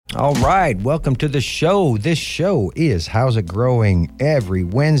All right, welcome to the show. This show is How's It Growing every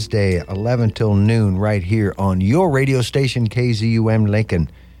Wednesday, 11 till noon, right here on your radio station, KZUM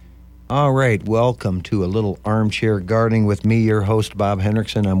Lincoln. All right, welcome to a little armchair gardening with me, your host, Bob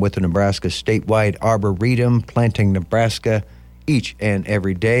Hendrickson. I'm with the Nebraska Statewide Arboretum, planting Nebraska each and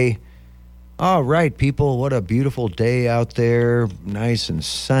every day. All right, people, what a beautiful day out there. Nice and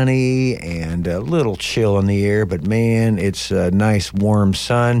sunny and a little chill in the air, but man, it's a nice warm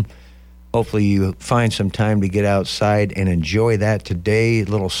sun. Hopefully you find some time to get outside and enjoy that today. A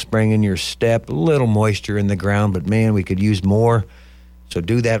little spring in your step, a little moisture in the ground, but man, we could use more. So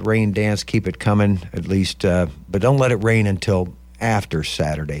do that rain dance, keep it coming at least, but don't let it rain until after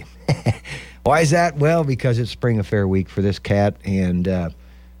Saturday. Why is that? Well, because it's Spring Affair Week for this cat and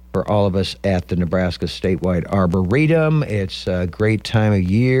for all of us at the Nebraska Statewide Arboretum. It's a great time of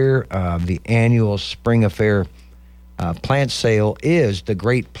year. The annual Spring Affair plant sale is the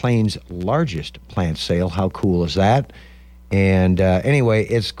Great Plains' largest plant sale. How cool is that? And anyway,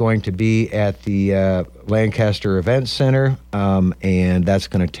 it's going to be at the Lancaster Event Center, and that's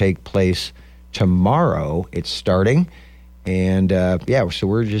going to take place tomorrow. It's starting. And so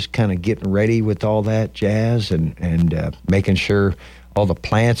we're just kind of getting ready with all that jazz and making sure all the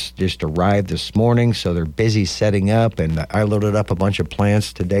plants just arrived this morning, so they're busy setting up, and I loaded up a bunch of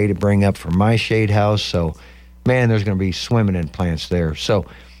plants today to bring up for my shade house, so, man, there's going to be swimming in plants there. So,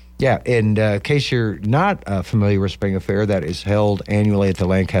 yeah, in case you're not familiar with Spring Affair, that is held annually at the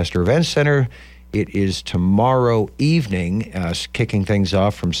Lancaster Event Center. It is tomorrow evening, kicking things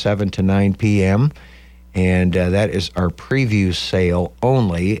off from 7 to 9 p.m., and that is our preview sale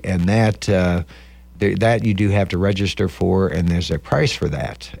only, and that you do have to register for, and there's a price for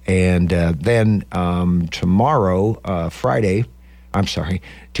that. And then tomorrow, 2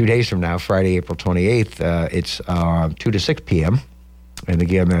 days from now, Friday, April 28th, it's 2 to 6 p.m., and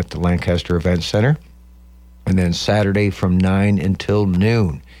again at the Lancaster Event Center. And then Saturday from 9 until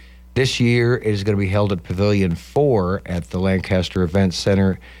noon. This year it is going to be held at Pavilion 4 at the Lancaster Event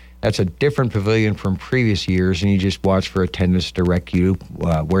Center. That's a different pavilion from previous years, and you just watch for attendants to direct you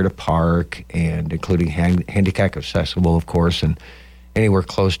where to park, and including handicap accessible, of course, and anywhere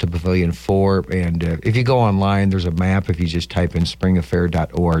close to Pavilion 4. And if you go online, there's a map if you just type in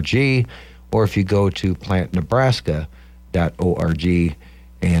springaffair.org, or if you go to plantnebraska.org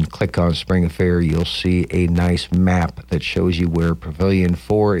and click on Spring Affair, you'll see a nice map that shows you where Pavilion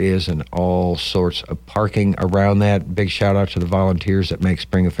 4 is and all sorts of parking around that. Big shout out to the volunteers that make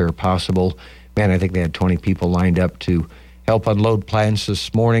Spring Affair possible. Man, I think they had 20 people lined up to help unload plants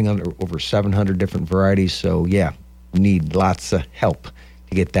this morning under over 700 different varieties. So, yeah, need lots of help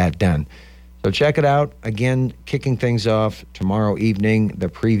to get that done. So check it out. Again, kicking things off tomorrow evening, the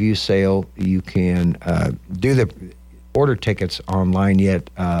preview sale. You can order tickets online yet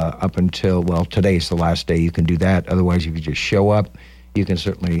up until, today's the last day you can do that. Otherwise, if you just show up, you can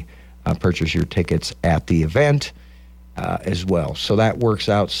certainly purchase your tickets at the event as well. So that works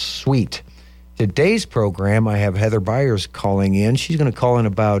out sweet. Today's program, I have Heather Byers calling in. She's going to call in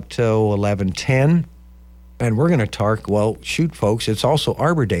about 11:10, and we're going to talk, folks, it's also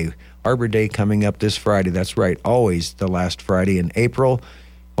Arbor Day. Arbor Day coming up this Friday. That's right, always the last Friday in April.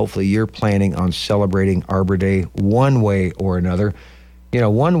 Hopefully you're planning on celebrating Arbor Day one way or another. You know,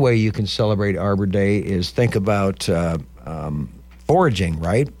 one way you can celebrate Arbor Day is think about foraging,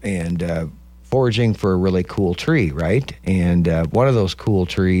 right? And foraging for a really cool tree, right? And one of those cool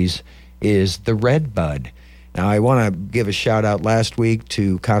trees is the redbud. Now, I want to give a shout out last week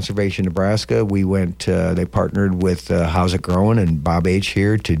to Conservation Nebraska. We went, they partnered with How's It Growin' and Bob H.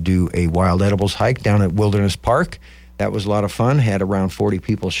 here to do a wild edibles hike down at Wilderness Park. That was a lot of fun. Had around 40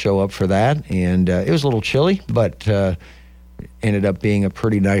 people show up for that, and it was a little chilly, but ended up being a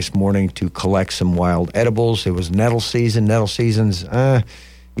pretty nice morning to collect some wild edibles. It was nettle season. Nettle season's,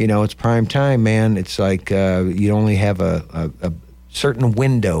 it's prime time, man. It's like you only have a certain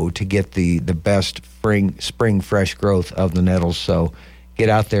window to get the best spring fresh growth of the nettles. So get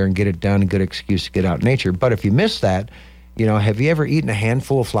out there and get it done. A good excuse to get out in nature. But if you miss that, have you ever eaten a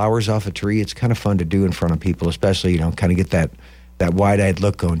handful of flowers off a tree? It's kind of fun to do in front of people, especially, kind of get that wide-eyed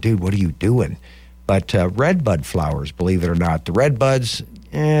look going, dude, what are you doing? But redbud flowers, believe it or not, the redbuds,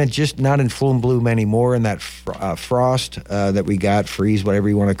 just not in full bloom anymore. And that frost that we got, freeze, whatever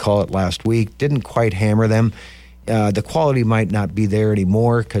you want to call it, last week, didn't quite hammer them. The quality might not be there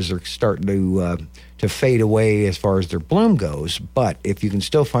anymore because they're starting to fade away as far as their bloom goes. But if you can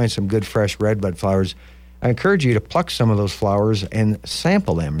still find some good fresh redbud flowers, I encourage you to pluck some of those flowers and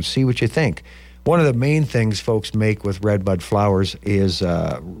sample them and see what you think. One of the main things folks make with redbud flowers is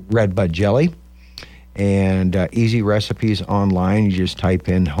redbud jelly. and easy recipes online. You just type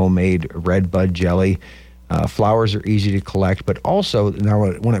in homemade red bud jelly. Flowers are easy to collect, but also now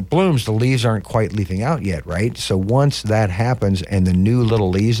when it blooms, the leaves aren't quite leafing out yet, right? So once that happens and the new little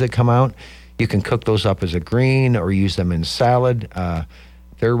leaves that come out, you can cook those up as a green or use them in salad.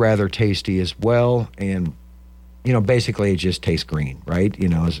 They're rather tasty as well, and basically it just tastes green, right?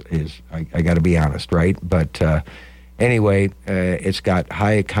 I got to be honest, right? But anyway, it's got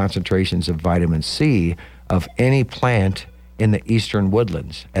high concentrations of vitamin C of any plant in the eastern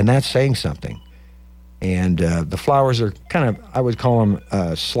woodlands, and that's saying something. And the flowers are kind of, I would call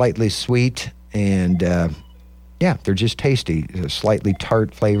them slightly sweet, and they're just tasty. A slightly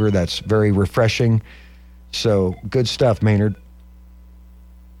tart flavor that's very refreshing. So good stuff, Maynard.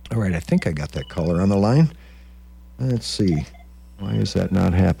 All right, I think I got that caller on the line. Let's see. Why is that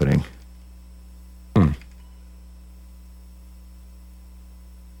not happening?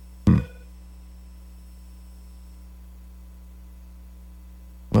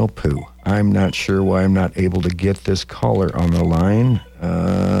 Well, poo. I'm not sure why I'm not able to get this caller on the line.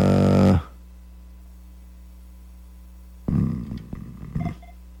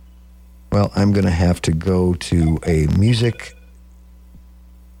 Well, I'm going to have to go to a music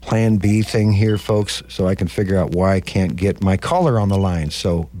plan B thing here, folks, so I can figure out why I can't get my caller on the line.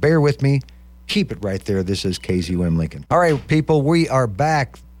 So bear with me. Keep it right there. This is KZUM Lincoln. All right, people, we are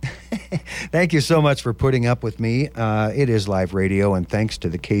back. Thank you so much for putting up with me. It is live radio, and thanks to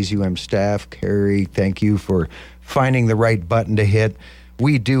the KZUM staff. Carrie, thank you for finding the right button to hit.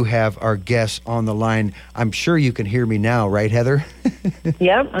 We do have our guests on the line. I'm sure you can hear me now, right, Heather?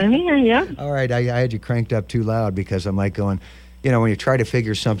 Yep, I'm here, yeah. All right, I had you cranked up too loud because I'm like going, when you try to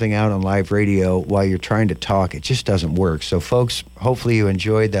figure something out on live radio while you're trying to talk, it just doesn't work. So, folks, hopefully you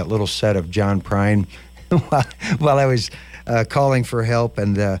enjoyed that little set of John Prine while I was calling for help.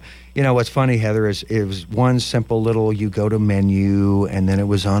 And, what's funny, Heather, is it was one simple little, you go to menu, and then it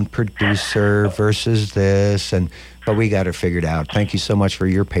was on producer versus this, but we got it figured out. Thank you so much for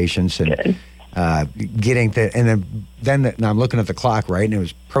your patience and getting to, and then now I'm looking at the clock, right, and it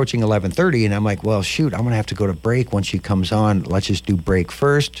was approaching 11:30, and I'm like, well, shoot, I'm going to have to go to break once she comes on. Let's just do break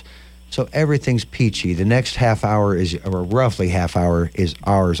first. So everything's peachy. The next half hour or roughly half hour is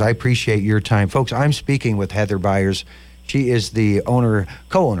ours. I appreciate your time. Folks, I'm speaking with Heather Byers. She is the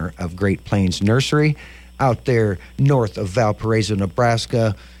co-owner of Great Plains Nursery out there north of Valparaiso,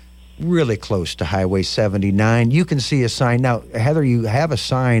 Nebraska, really close to Highway 79. You can see a sign. Now, Heather, you have a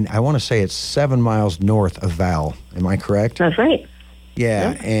sign. I want to say it's 7 miles north of Val. Am I correct? That's right.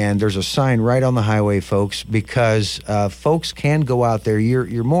 Yeah, and there's a sign right on the highway, folks, because folks can go out there.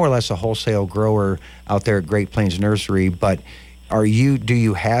 You're more or less a wholesale grower out there at Great Plains Nursery, but do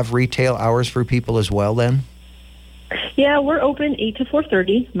you have retail hours for people as well then? Yeah, we're open 8 to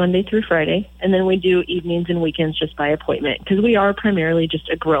 4:30, Monday through Friday, and then we do evenings and weekends just by appointment because we are primarily just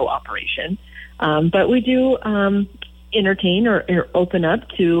a grow operation. But we do entertain or open up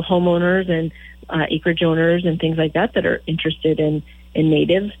to homeowners and acreage owners and things like that are interested in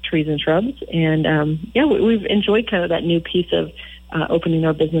native trees and shrubs. And, we've enjoyed kind of that new piece of opening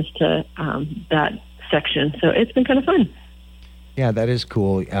our business to that section. So it's been kind of fun. Yeah, that is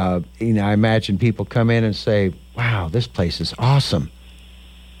cool. I imagine people come in and say, wow, this place is awesome.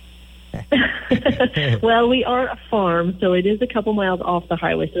 Well, we are a farm, so it is a couple miles off the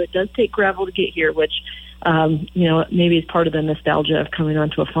highway, so it does take gravel to get here, which, maybe is part of the nostalgia of coming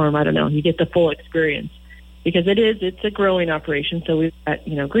onto a farm. I don't know. You get the full experience because it's a growing operation. So we've got,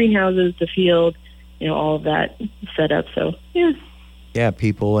 greenhouses, the field, all of that set up. So, yeah. Yeah,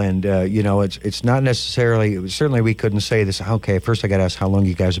 people, and, it's not necessarily, certainly we couldn't say this. Okay, first I got to ask how long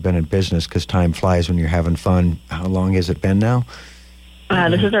you guys have been in business because time flies when you're having fun. How long has it been now?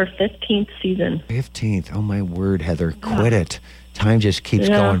 This is our 15th season. 15th. Oh, my word, Heather. Quit it. Time just keeps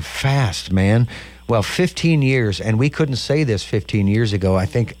going fast, man. Well, 15 years, and we couldn't say this 15 years ago. I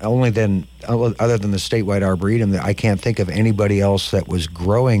think only then, other than the statewide arboretum, I can't think of anybody else that was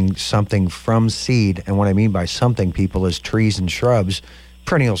growing something from seed. And what I mean by something, people, is trees and shrubs,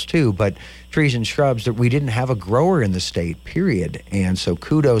 perennials too, but trees and shrubs that we didn't have a grower in the state, period. And so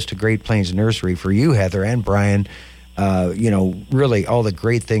kudos to Great Plains Nursery for you, Heather, and Brian. Really all the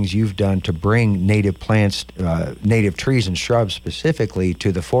great things you've done to bring native plants, native trees and shrubs specifically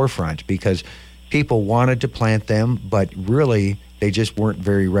to the forefront, because people wanted to plant them, but really they just weren't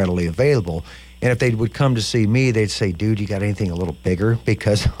very readily available. And if they would come to see me, they'd say, dude, you got anything a little bigger?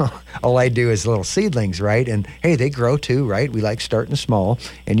 Because all I do is little seedlings, right? And hey, they grow too, right? We like starting small,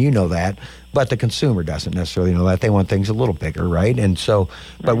 and you know that. But the consumer doesn't necessarily know that. They want things a little bigger, right? And so,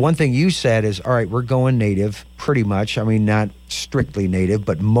 but one thing you said is, all right, we're going native pretty much. I mean, not strictly native,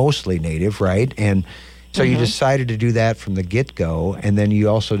 but mostly native, right? And so you decided to do that from the get-go, and then you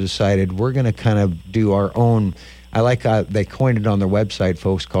also decided we're going to kind of do our own. I like they coined it on their website.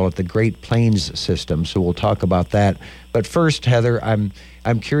 Folks call it the Great Plains system. So we'll talk about that. But first, Heather, I'm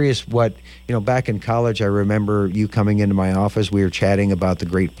curious what, back in college, I remember you coming into my office. We were chatting about the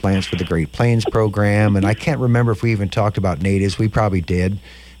Great Plants for the Great Plains program. And I can't remember if we even talked about natives. We probably did.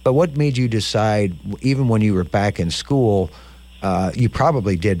 But what made you decide, even when you were back in school, you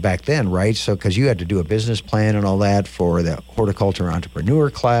probably did back then, right? So, because you had to do a business plan and all that for the horticulture entrepreneur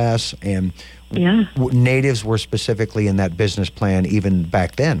class, and natives were specifically in that business plan even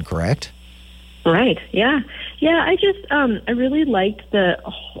back then, correct? Right. Yeah. I just I really liked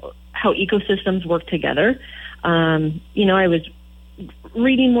how ecosystems work together. I was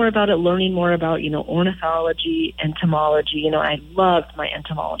reading more about it, learning more about ornithology, entomology. I loved my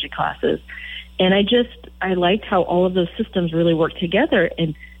entomology classes, and I liked how all of those systems really work together.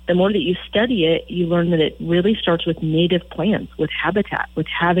 And the more that you study it, you learn that it really starts with native plants, with habitat, with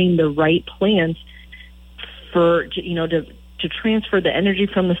having the right plants for, to transfer the energy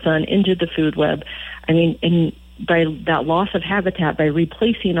from the sun into the food web. I mean, and by that loss of habitat, by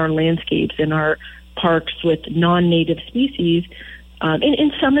replacing our landscapes and our parks with non-native species,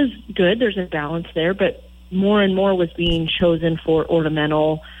 and some is good, there's a balance there, but more and more was being chosen for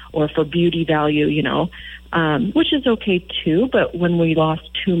ornamental or for beauty value, which is okay too. But when we lost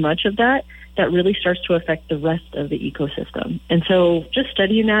too much of that, that really starts to affect the rest of the ecosystem. And so just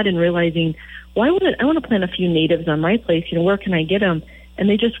studying that and realizing, I want to plant a few natives on my place, where can I get them? And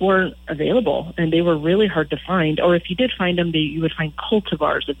they just weren't available, and they were really hard to find. Or if you did find them, you would find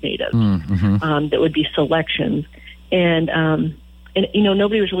cultivars of natives that would be selections. And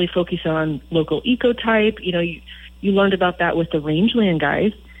nobody was really focused on local ecotype. You learned about that with the rangeland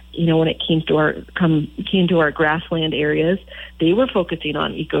guys. When it came to our grassland areas, they were focusing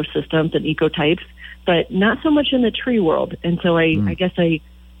on ecosystems and ecotypes, but not so much in the tree world. And so I guess I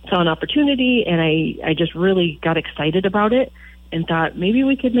saw an opportunity, and I just really got excited about it and thought maybe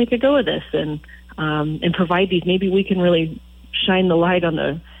we could make a go of this and provide these. Maybe we can really shine the light on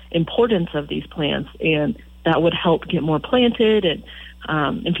the importance of these plants, and that would help get more planted,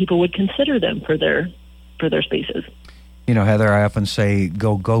 and people would consider them for their spaces. Heather, I often say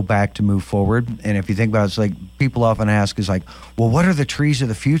go back to move forward. And if you think about it, it's like people often ask is like, well, what are the trees of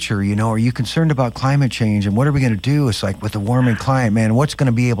the future? Are you concerned about climate change? And what are we going to do? It's like with the warming climate, man, what's going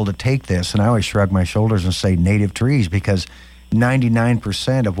to be able to take this? And I always shrug my shoulders and say native trees, because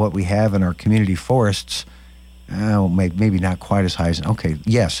 99% of what we have in our community forests, maybe not quite as high as,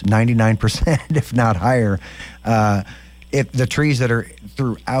 99%, if not higher, if the trees that are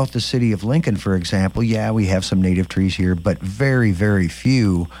throughout the city of Lincoln, for example, we have some native trees here, but very, very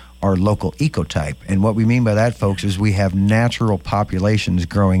few are local ecotype. And what we mean by that, folks, is we have natural populations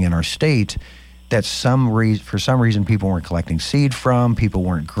growing in our state that for some reason people weren't collecting seed from, people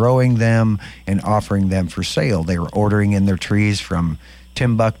weren't growing them and offering them for sale. They were ordering in their trees from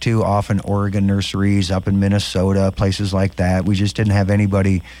Timbuktu, often Oregon nurseries, up in Minnesota, places like that. We just didn't have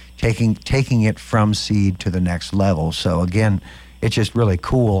anybody taking it from seed to the next level. So again, it's just really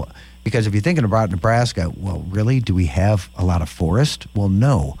cool, because if you're thinking about Nebraska, well, really, do we have a lot of forest? Well,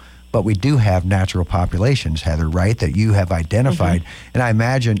 no, but we do have natural populations, Heather, right, that you have identified. And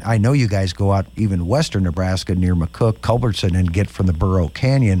I know you guys go out even western Nebraska near McCook, Culbertson, and get from the Burro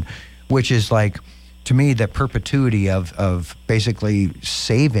Canyon, which is like, to me, the perpetuity of basically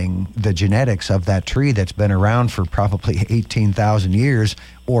saving the genetics of that tree that's been around for probably 18,000 years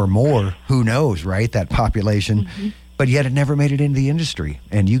or more. Who knows, right? That population. But yet it never made it into the industry.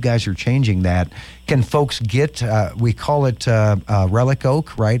 And you guys are changing that. Can folks get, we call it relic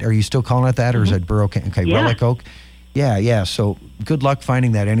oak, right? Are you still calling it that? Or is it Burro Canyon? Okay, relic oak. Yeah. So good luck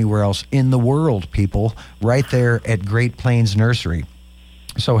finding that anywhere else in the world, people, right there at Great Plains Nursery.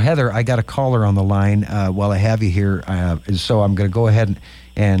 So, Heather, I got a caller on the line while I have you here. So I'm going to go ahead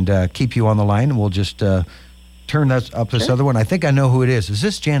and keep you on the line, and we'll just turn this other one. I think I know who it is. Is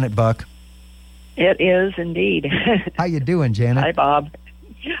this Janet Buck? It is indeed. How you doing, Janet? Hi, Bob.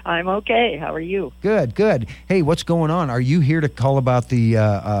 I'm okay. How are you? Good. Hey, what's going on? Are you here to call about the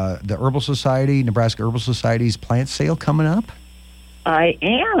Herbal Society, Nebraska Herbal Society's plant sale coming up? I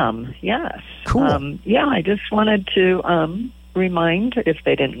am, yes. Cool. I just wanted to remind, if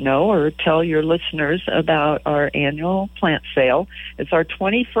they didn't know, or tell your listeners about our annual plant sale. It's our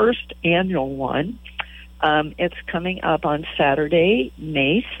 21st annual one. It's coming up on Saturday,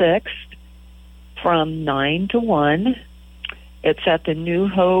 May 6th, from 9 to 1. It's at the New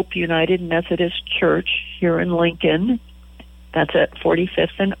Hope United Methodist Church here in Lincoln. That's at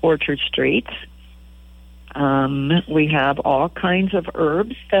 45th and Orchard Streets. We have all kinds of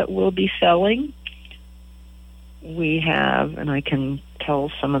herbs that we'll be selling. We have, and I can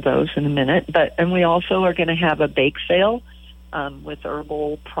tell some of those in a minute, and we also are going to have a bake sale with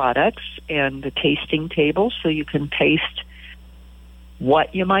herbal products and a tasting table, so you can taste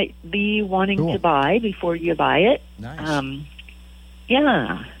what you might be wanting to buy before you buy it. Nice.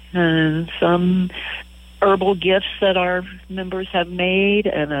 And some herbal gifts that our members have made,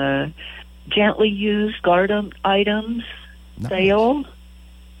 and gently used garden items sale.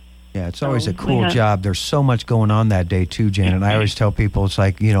 Yeah, it's always a cool job. There's so much going on that day, too, Janet. I always tell people, it's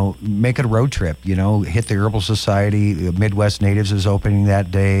like, make it a road trip. Hit the Herbal Society. Midwest Natives is opening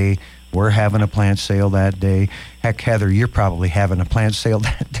that day. We're having a plant sale that day. Heck, Heather, you're probably having a plant sale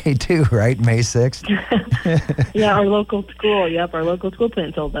that day, too, right? May 6th? Yeah, our local school. Yep, our local school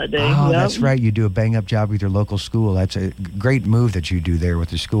plant sale that day. Oh, yep. That's right. You do a bang-up job with your local school. That's a great move that you do there with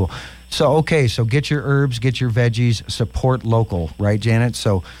the school. So get your herbs, get your veggies, support local, right, Janet?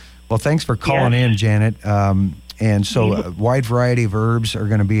 So... Well, thanks for calling in, Janet. And so a wide variety of herbs are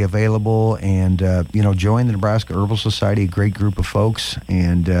going to be available. And, join the Nebraska Herbal Society, a great group of folks,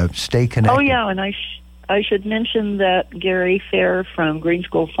 and stay connected. Oh, yeah, and I should mention that Gary Fair from Green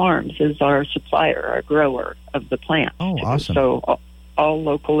School Farms is our supplier, our grower of the plants. Oh, too. awesome. So all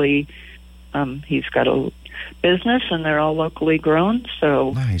locally, he's got a business, and they're all locally grown.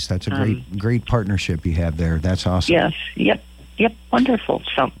 So nice. That's a great partnership you have there. That's awesome. Yes, Yep, wonderful.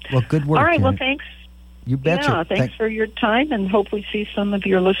 So, well, good work. All right, Janet. well, thanks. You betcha. Yeah, thanks for your time, and hopefully see some of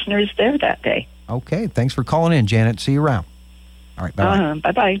your listeners there that day. Okay, thanks for calling in, Janet. See you around. All right, bye-bye.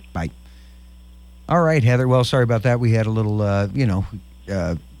 Bye-bye. Bye. All right, Heather. Well, sorry about that. We had a little, little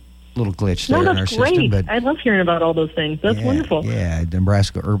glitch there in our system. But I love hearing about all those things. That's wonderful. Yeah,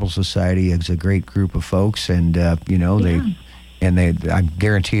 Nebraska Herbal Society is a great group of folks, and, I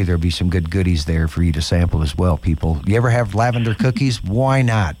guarantee you there'll be some good goodies there for you to sample as well, people. You ever have lavender cookies? Why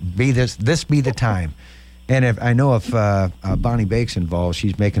not? This be the time. And if Bonnie Bake's involved,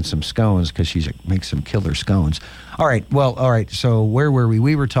 she's making some scones because she makes some killer scones. All right. So where were we?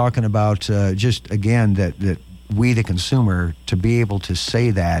 We were talking about just, again, that we, the consumer, to be able to say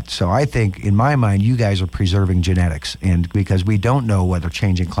that. So I think, in my mind, you guys are preserving genetics. And because we don't know what a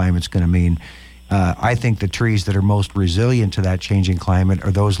changing climate's going to mean, I think the trees that are most resilient to that changing climate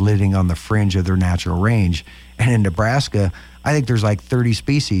are those living on the fringe of their natural range. And in Nebraska, I think there's like 30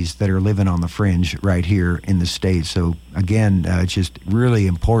 species that are living on the fringe right here in the state. So again, it's just really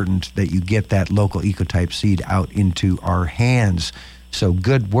important that you get that local ecotype seed out into our hands. So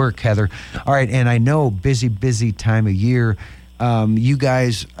good work, Heather. All right, and I know busy time of year. You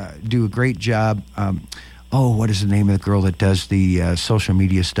guys do a great job. What is the name of the girl that does the social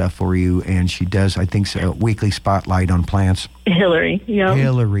media stuff for you? And she does, I think, a weekly spotlight on plants. Hillary, yeah.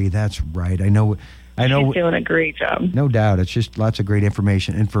 Hillary, that's right. I know. She's doing a great job. No doubt. It's just lots of great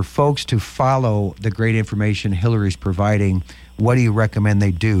information. And for folks to follow the great information Hillary's providing, what do you recommend they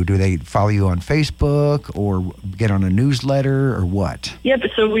do? Do they follow you on Facebook or get on a newsletter or what? Yep.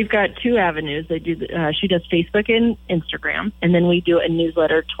 So we've got two avenues. She does Facebook and Instagram, and then we do a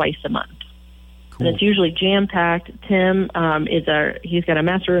newsletter twice a month. Cool. And it's usually jam-packed. Tim he's got a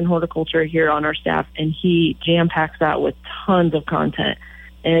master in horticulture here on our staff, and he jam-packs that with tons of content.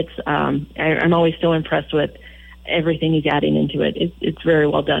 And it's I'm always so impressed with everything he's adding into it. It's very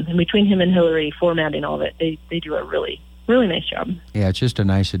well done. And between him and Hillary formatting all of it, they do a really, really nice job. Yeah, it's just a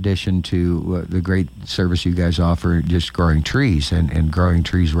nice addition to the great service you guys offer, just growing trees and growing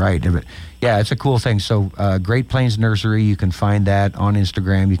trees right. But yeah, it's a cool thing. So Great Plains Nursery, you can find that on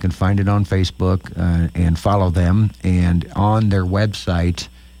Instagram. You can find it on Facebook and follow them. And on their website,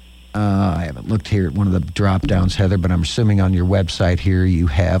 I haven't looked here at one of the drop-downs, Heather, but I'm assuming on your website here you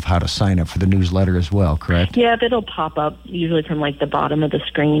have how to sign up for the newsletter as well, correct? Yeah, it'll pop up usually from like the bottom of the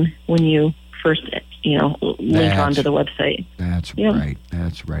screen when you first, link onto the website. That's right.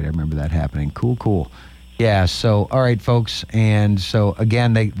 That's right. I remember that happening. Cool. Yeah, so, all right, folks. And so,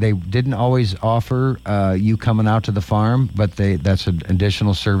 again, they didn't always offer you coming out to the farm, but that's an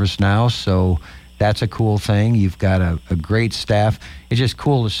additional service now. So that's a cool thing. You've got a great staff. It's just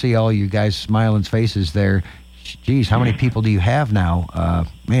cool to see all you guys' smiling faces there. Geez, how many people do you have now?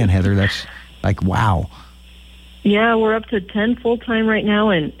 Man, Heather, that's like, wow. Yeah, we're up to 10 full-time right now,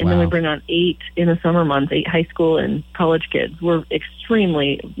 and then we bring on 8 in the summer months, 8 high school and college kids. We're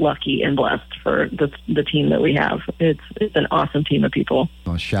extremely lucky and blessed for the team that we have. It's an awesome team of people.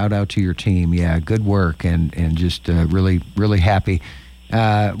 Well, shout out to your team. Yeah, good work, and just really, really happy.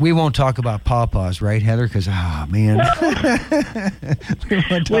 We won't talk about pawpaws, right, Heather? Because, man.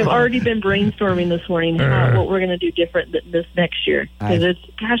 We've already been brainstorming this morning what we're going to do different this next year. Because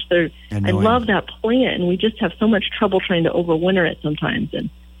I love that plant, and we just have so much trouble trying to overwinter it sometimes. And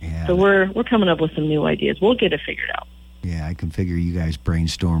so we're coming up with some new ideas. We'll get it figured out. Yeah, I can figure you guys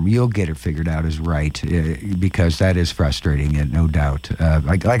brainstorm. You'll get it figured out is right, because that is frustrating, and no doubt.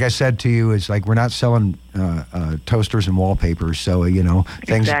 Like I said to you, it's like we're not selling toasters and wallpapers, so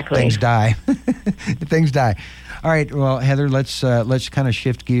things die. Things die. All right, well, Heather, let's kind of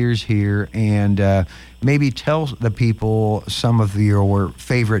shift gears here and maybe tell the people some of your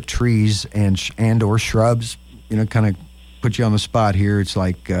favorite trees and or shrubs. Kind of put you on the spot here. It's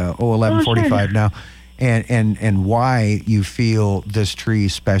like 11:45 now. And why you feel this tree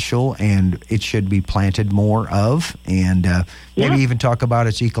is special and it should be planted more of, and maybe even talk about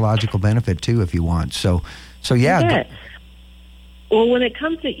its ecological benefit too if you want. So yeah. Well, when it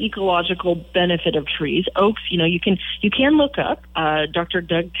comes to ecological benefit of trees, oaks, you can look up. Dr.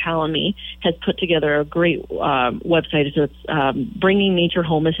 Doug Tallamy has put together a great website. So it's Bringing Nature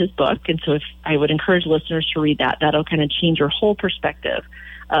Home is his book, and so if I would encourage listeners to read that, that'll kind of change your whole perspective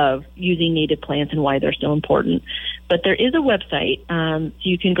of using native plants and why they're so important. But there is a website, so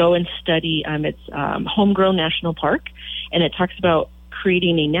you can go and study. It's Homegrown National Park, and it talks about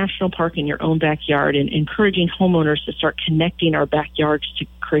creating a national park in your own backyard and encouraging homeowners to start connecting our backyards to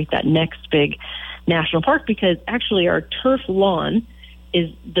create that next big national park, because actually our turf lawn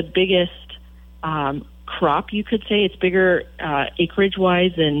is the biggest crop, you could say. It's bigger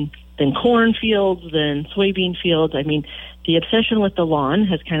acreage-wise than cornfields, than soybean fields. I mean, the obsession with the lawn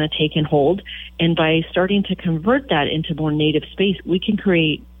has kind of taken hold, and by starting to convert that into more native space, we can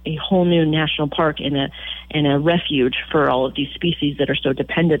create a whole new national park and a refuge for all of these species that are so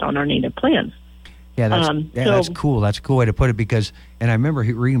dependent on our native plants. Yeah, that's cool. That's a cool way to put it, and I remember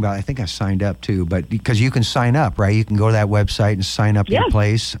reading about it, I think I signed up too, but because you can sign up, right? You can go to that website and sign up your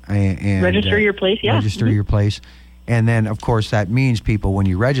place. And register your place, Register your place. And then, of course, that means people, when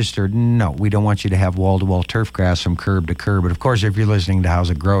you register, no, we don't want you to have wall-to-wall turf grass from curb to curb. But, of course, if you're listening to How's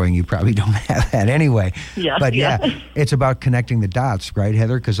It Growing, you probably don't have that anyway. Yeah. But, it's about connecting the dots, right,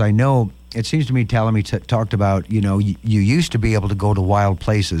 Heather? Because I know, it seems to me, Tallamy talked about, you used to be able to go to wild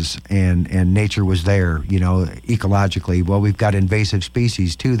places and nature was there, ecologically. Well, we've got invasive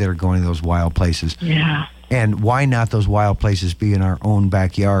species, too, that are going to those wild places. Yeah. And why not those wild places be in our own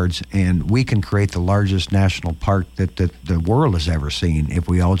backyards? And we can create the largest national park that the world has ever seen if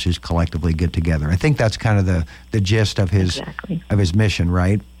we all just collectively get together. I think that's kind of the gist of his mission,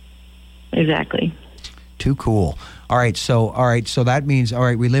 right? Exactly. Too cool. All right, so that means,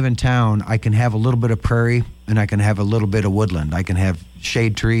 we live in town. I can have a little bit of prairie, and I can have a little bit of woodland. I can have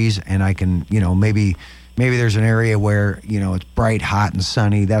shade trees, and I can, maybe there's an area where, it's bright, hot, and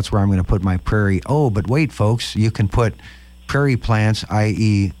sunny. That's where I'm going to put my prairie. Oh, but wait, folks, you can put prairie plants,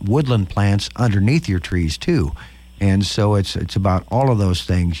 i.e. woodland plants, underneath your trees, too. And so it's about all of those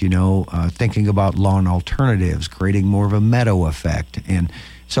things, thinking about lawn alternatives, creating more of a meadow effect. And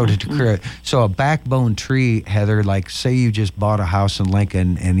so so a backbone tree, Heather, like say you just bought a house in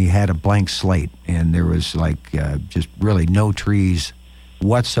Lincoln and you had a blank slate and there was just really no trees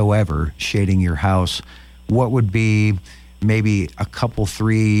whatsoever shading your house. What would be maybe a couple,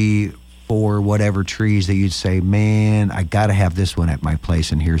 3, 4, whatever trees that you'd say, man, I got to have this one at my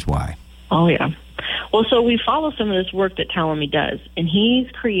place, and here's why? Oh, yeah. Well, so we follow some of this work that Tallamy does, and he's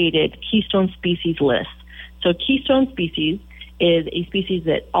created keystone species lists. So keystone species is a species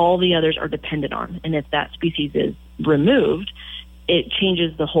that all the others are dependent on, and if that species is removed, it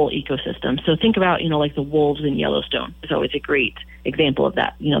changes the whole ecosystem. So think about, like the wolves in Yellowstone is always a great example of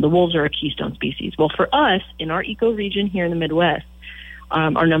that. The wolves are a keystone species. Well, for us, in our ecoregion here in the Midwest,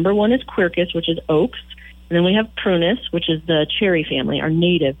 our number one is quercus, which is oaks. And then we have prunus, which is the cherry family, our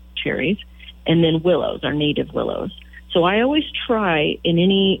native cherries. And then willows, our native willows. So I always try,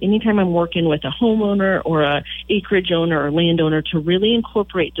 anytime I'm working with a homeowner or a acreage owner or landowner, to really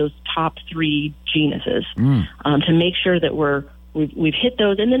incorporate those top 3 genuses to make sure that we've hit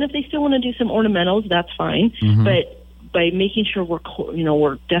those. And then if they still want to do some ornamentals, that's fine. Mm-hmm. But by making sure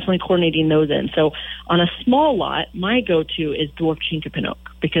we're definitely coordinating those in. So on a small lot, my go-to is dwarf chinkapin oak,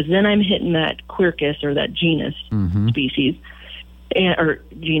 because then I'm hitting that quercus or that genus species. or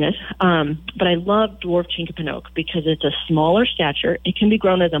genus. But I love dwarf chinkapin oak because it's a smaller stature. It can be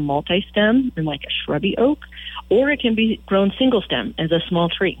grown as a multi-stem and like a shrubby oak, or it can be grown single stem as a small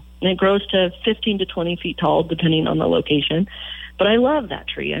tree. And it grows to 15 to 20 feet tall, depending on the location. But I love that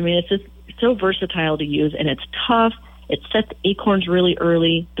tree. I mean, it's just so versatile to use, and it's tough. It sets acorns really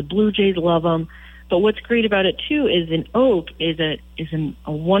early. The blue jays love them. But what's great about it, too, is an oak is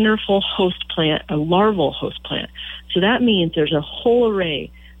a wonderful host plant, a larval host plant. So that means there's a whole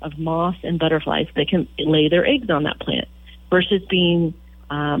array of moths and butterflies that can lay their eggs on that plant versus being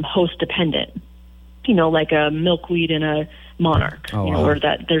host dependent, like a milkweed and a monarch, or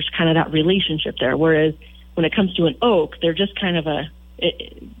that there's kind of that relationship there. Whereas when it comes to an oak, they're just kind of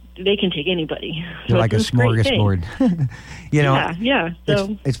they can take anybody. They're like a smorgasbord. Yeah.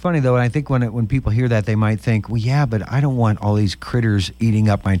 So it's funny though, and I think when people hear that, they might think, well, yeah, but I don't want all these critters eating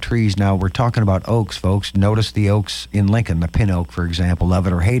up my trees. Now we're talking about oaks, folks. Notice the oaks in Lincoln, the pin oak, for example, love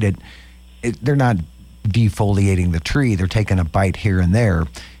it or hate it. They're not defoliating the tree. They're taking a bite here and there.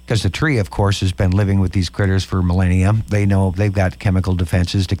 Because the tree, of course, has been living with these critters for millennia. They know they've got chemical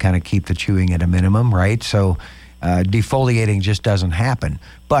defenses to kind of keep the chewing at a minimum, right? So defoliating just doesn't happen.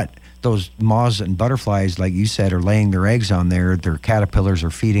 But those moths and butterflies, like you said, are laying their eggs on there. Their caterpillars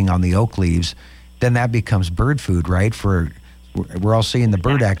are feeding on the oak leaves. Then that becomes bird food, right? We're all seeing the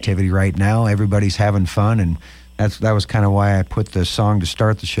bird activity right now. Everybody's having fun, and that was kind of why I put the song to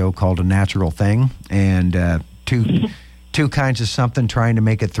start the show called "A Natural Thing." And two kinds of something trying to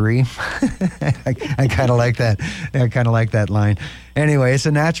make it three. I kind of like that. I kind of like that line. Anyway, it's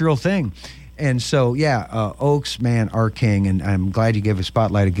a natural thing. And so, oaks, man, are king. And I'm glad you gave a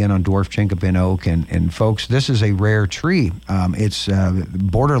spotlight again on dwarf chinkapin oak. And folks, this is a rare tree. It's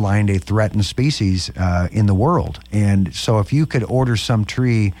borderline a threatened species in the world. And so if you could order some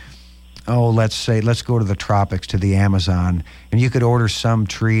tree, let's go to the tropics, to the Amazon, and you could order some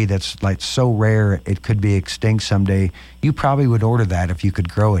tree that's like so rare it could be extinct someday, you probably would order that if you could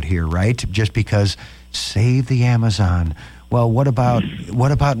grow it here, right? Just because save the Amazon. Well, what about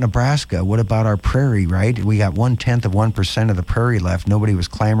Nebraska? What about our prairie, right? We got 0.1% of the prairie left. Nobody was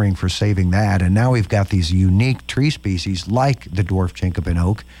clamoring for saving that. And now we've got these unique tree species like the dwarf chinkapin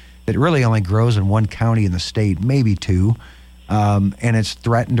oak that really only grows in one county in the state, maybe two. And it's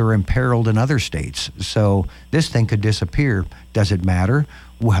threatened or imperiled in other states. So this thing could disappear. Does it matter?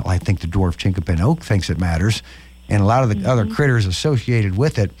 Well, I think the dwarf chinkapin oak thinks it matters. And a lot of the other critters associated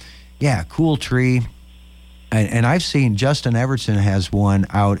with it. Yeah, cool tree. And I've seen Justin Evertson has one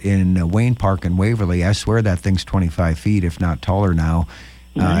out in Wayne Park in Waverly. I swear that thing's 25 feet, if not taller now.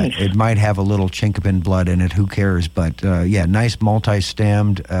 Nice. It might have a little chinkapin blood in it. Who cares? But, nice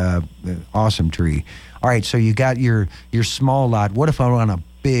multi-stemmed, awesome tree. All right, so you got your small lot. What if I want a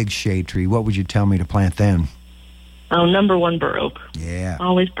big shade tree? What would you tell me to plant then? Oh, number one, bur oak. Yeah.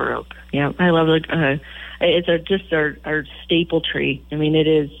 Always bur oak. Yeah, I love it. It's just our staple tree. I mean, it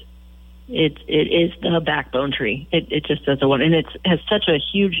is the backbone tree. It just does the one, and it has such a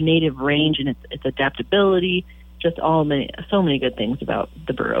huge native range, and its adaptability. Just so many good things about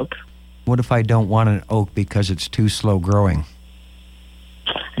the bur oak. What if I don't want an oak because it's too slow growing?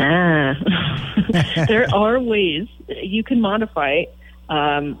 There are ways you can modify.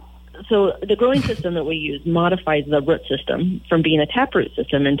 So the growing system that we use modifies the root system from being a taproot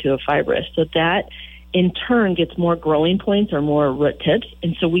system into a fibrous. So that in turn gets more growing points or more root tips.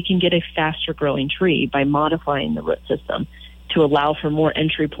 And so we can get a faster growing tree by modifying the root system to allow for more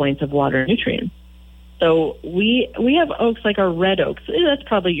entry points of water and nutrients. So we have oaks like our red oaks. That's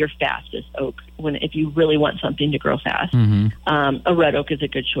probably your fastest oak if you really want something to grow fast. Mm-hmm. A red oak is a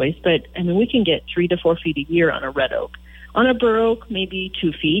good choice, but I mean we can get 3 to 4 feet a year on a red oak. On a bur oak, maybe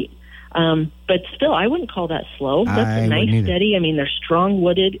 2 feet. But still, I wouldn't call that slow. That's a nice steady. I mean, they're strong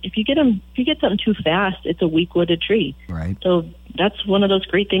wooded. If you get something too fast, it's a weak wooded tree. Right. So that's one of those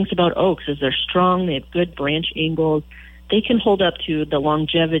great things about oaks is they're strong. They have good branch angles. They can hold up to the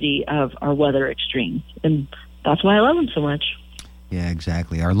longevity of our weather extremes. And that's why I love them so much. Yeah,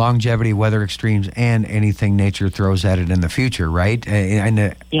 exactly. Our longevity, weather extremes, and anything nature throws at it in the future, right?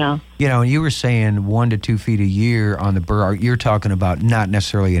 Yeah. You were saying 1 to 2 feet a year on the bur. You're talking about not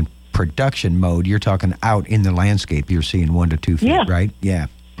necessarily in production mode. You're talking out in the landscape. You're seeing 1 to 2 feet, right? Yeah.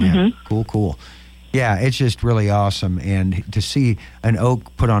 Mm-hmm. Cool. Yeah, it's just really awesome. And to see an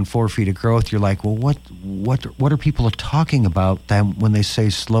oak put on 4 feet of growth, you're like, well, what are people talking about then when they say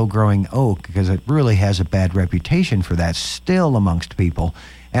slow-growing oak? Because it really has a bad reputation for that still amongst people.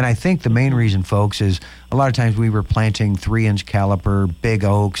 And I think the main reason, folks, is a lot of times we were planting 3-inch caliper, big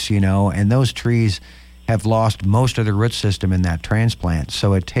oaks, and those trees have lost most of their root system in that transplant.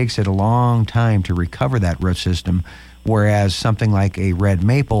 So it takes it a long time to recover that root system. Whereas something like a red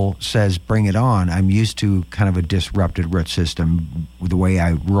maple says, bring it on. I'm used to kind of a disrupted root system, the way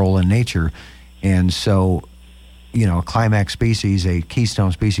I roll in nature. And so, a climax species, a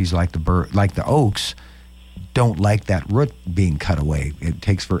keystone species like the oaks, don't like that root being cut away. It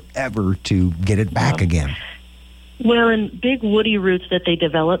takes forever to get it back again. Well, and big woody roots that they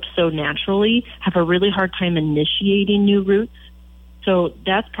develop so naturally have a really hard time initiating new roots. So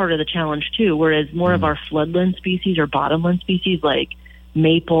that's part of the challenge, too, whereas more of our floodland species or bottomland species like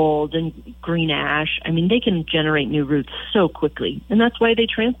maples and green ash, they can generate new roots so quickly, and that's why they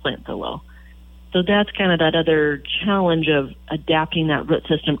transplant so well. So that's kind of that other challenge of adapting that root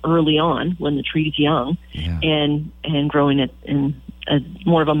system early on when the tree's young and growing it in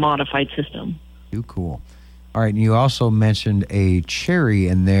more of a modified system. Too cool. All right, and you also mentioned a cherry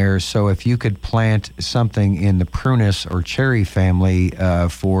in there. So if you could plant something in the prunus or cherry family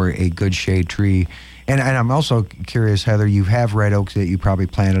for a good shade tree. And I'm also curious, Heather, you have red oaks that you probably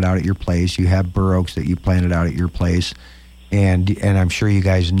planted out at your place. You have bur oaks that you planted out at your place. And I'm sure you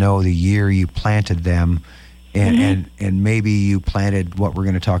guys know the year you planted them. And maybe you planted what we're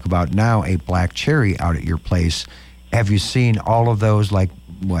going to talk about now, a black cherry out at your place. Have you seen all of those,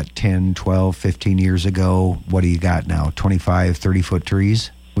 10, 12, 15 years ago? What do you got now, 25, 30-foot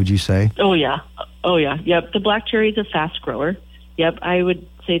trees, would you say? Oh, yeah. Yep, the black cherry is a fast grower. Yep, I would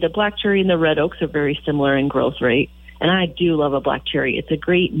say the black cherry and the red oaks are very similar in growth rate. And I do love a black cherry. It's a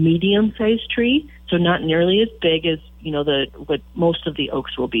great medium-sized tree, so not nearly as big as, what most of the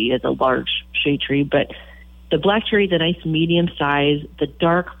oaks will be as a large shade tree. But the black cherry is a nice medium size. The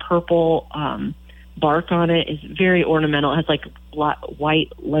dark purple bark on it is very ornamental. It has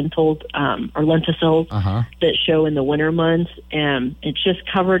white lentils or lenticels that show in the winter months, and it's just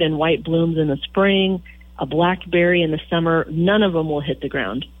covered in white blooms in the spring, a blackberry in the summer. None of them will hit the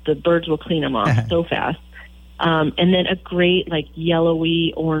ground. The birds will clean them off so fast. And then a great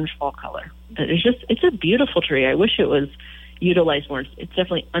yellowy orange fall color. It's a beautiful tree. I wish it was utilized more. It's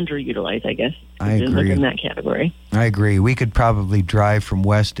definitely underutilized, I guess. I agree. In that category. I agree. We could probably drive from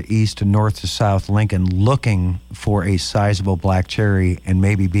west to east to north to south Lincoln looking for a sizable black cherry and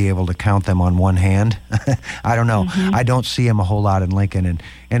maybe be able to count them on one hand. I don't know. I don't see them a whole lot in Lincoln.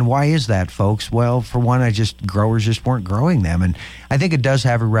 And why is that, folks? Well, for one, growers just weren't growing them. And I think it does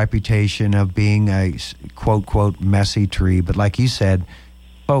have a reputation of being a quote, quote, messy tree. But like you said,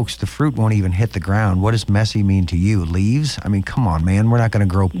 folks, the fruit won't even hit the ground. What does messy mean to you? Leaves? Come on, man. We're not going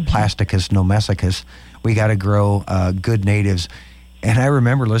to grow Plasticus nomesicus. We got to grow good natives. And I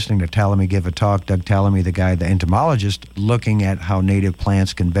remember listening to Talamy give a talk, Doug Talamy, the entomologist, looking at how native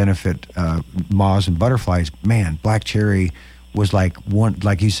plants can benefit moths and butterflies. Man, black cherry was like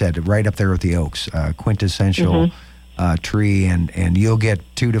you said, right up there with the oaks, quintessential tree. And you'll get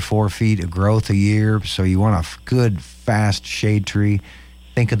 2 to 4 feet of growth a year. So you want a good, fast shade tree.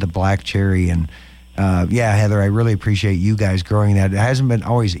 Think of the black cherry. And Heather, I really appreciate you guys growing that. It hasn't been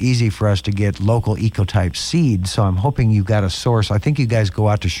always easy for us to get local ecotype seed, so I'm hoping you got a source. I think you guys go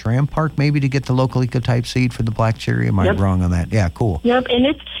out to Schramm Park maybe to get the local ecotype seed for the black cherry. Am I wrong on that? Yeah, cool. Yep, and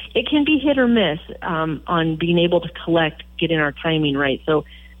it can be hit or miss on being able to collect, getting our timing right. So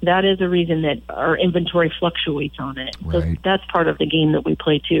that is a reason that our inventory fluctuates on it. Right. So that's part of the game that we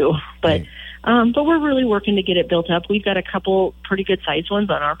play too. But but we're really working to get it built up. We've got a couple pretty good sized ones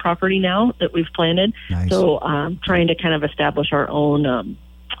on our property now that we've planted. Nice. So trying to kind of establish our own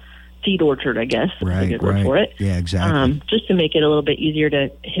seed orchard, I guess. Right, is a good word for it. Yeah, exactly. Just to make it a little bit easier to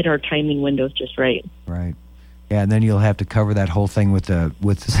hit our timing windows just right. Right. Yeah, and then you'll have to cover that whole thing with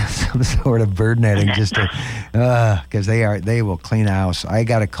some sort of bird netting just to, because they will clean house. I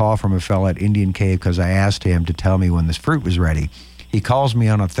got a call from a fellow at Indian Cave because I asked him to tell me when this fruit was ready. He calls me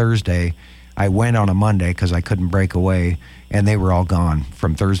on a Thursday. I went on a Monday because I couldn't break away, and they were all gone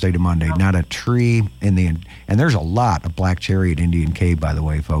from Thursday to Monday. Not a tree in the and there's a lot of black cherry at Indian Cave, by the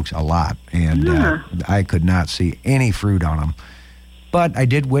way, folks, a lot, and I could not see any fruit on them. But I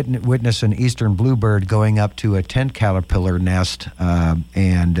did witness an eastern bluebird going up to a tent caterpillar nest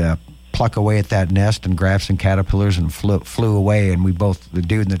and pluck away at that nest and grab some caterpillars and flew away. And we both, the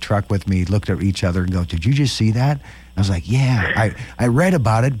dude in the truck with me, looked at each other and go, "Did you just see that?" I was like, "Yeah, I read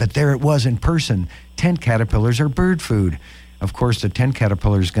about it, but there it was in person. Tent caterpillars are bird food." Of course, the tent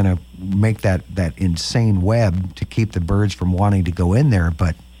caterpillar is going to make that insane web to keep the birds from wanting to go in there.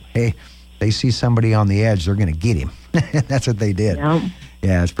 But hey, they see somebody on the edge, they're going to get him. That's what they did. Yep.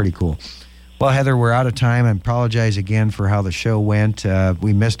 Yeah, it's pretty cool. Well, Heather, we're out of time. I apologize again for how the show went.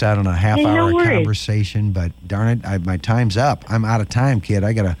 We missed out on a half-hour conversation, but darn it, my time's up. I'm out of time, kid.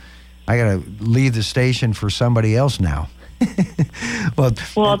 I gotta leave the station for somebody else now.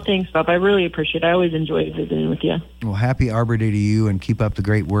 Well, thanks, Bob. I really appreciate it. I always enjoy visiting with you. Well, happy Arbor Day to you, and keep up the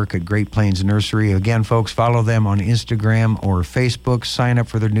great work at Great Plains Nursery. Again, folks, follow them on Instagram or Facebook. Sign up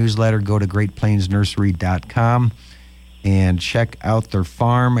for their newsletter. Go to greatplainsnursery.com and check out their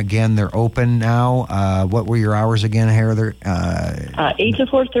farm. Again, they're open now. What were your hours again, Heather? 8 to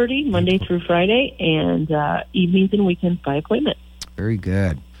 4:30, Monday through Friday, and evenings and weekends by appointment. Very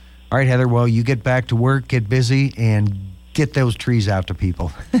good. All right, Heather, well, you get back to work, get busy, and get those trees out to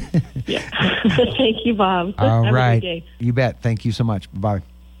people. Yeah. Thank you, Bob. All Have right. a good day. You bet. Thank you so much. Bye.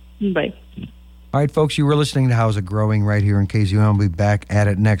 Bye. All right, folks, you were listening to How's It Growing right here in KZUM. I'll be back at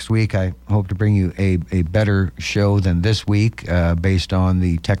it next week. I hope to bring you a better show than this week based on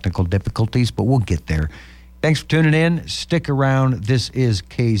the technical difficulties, but we'll get there. Thanks for tuning in. Stick around. This is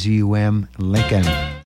KZUM Lincoln.